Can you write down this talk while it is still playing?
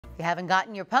you haven't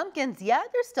gotten your pumpkins yet,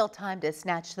 there's still time to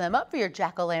snatch them up for your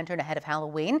jack-o'-lantern ahead of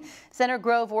Halloween. Center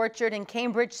Grove Orchard in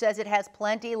Cambridge says it has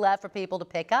plenty left for people to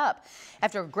pick up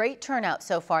after a great turnout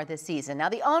so far this season. Now,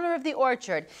 the owner of the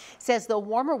orchard says the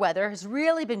warmer weather has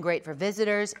really been great for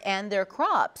visitors, and their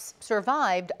crops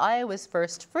survived Iowa's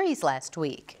first freeze last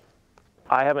week.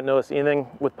 I haven't noticed anything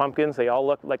with pumpkins. They all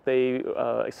look like they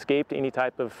escaped any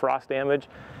type of frost damage.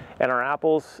 And our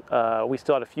apples, we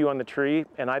still had a few on the tree,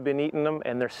 and I've been eating them,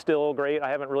 and they're still great. I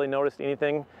haven't really noticed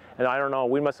anything, and I don't know,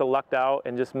 we must have lucked out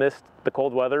and just missed the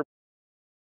cold weather.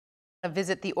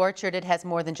 Visit the orchard. It has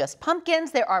more than just pumpkins.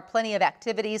 There are plenty of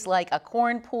activities like a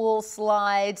corn pool,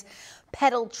 slides,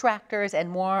 pedal tractors, and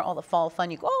more. All the fall fun.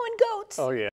 You go, and goats. Oh, yeah.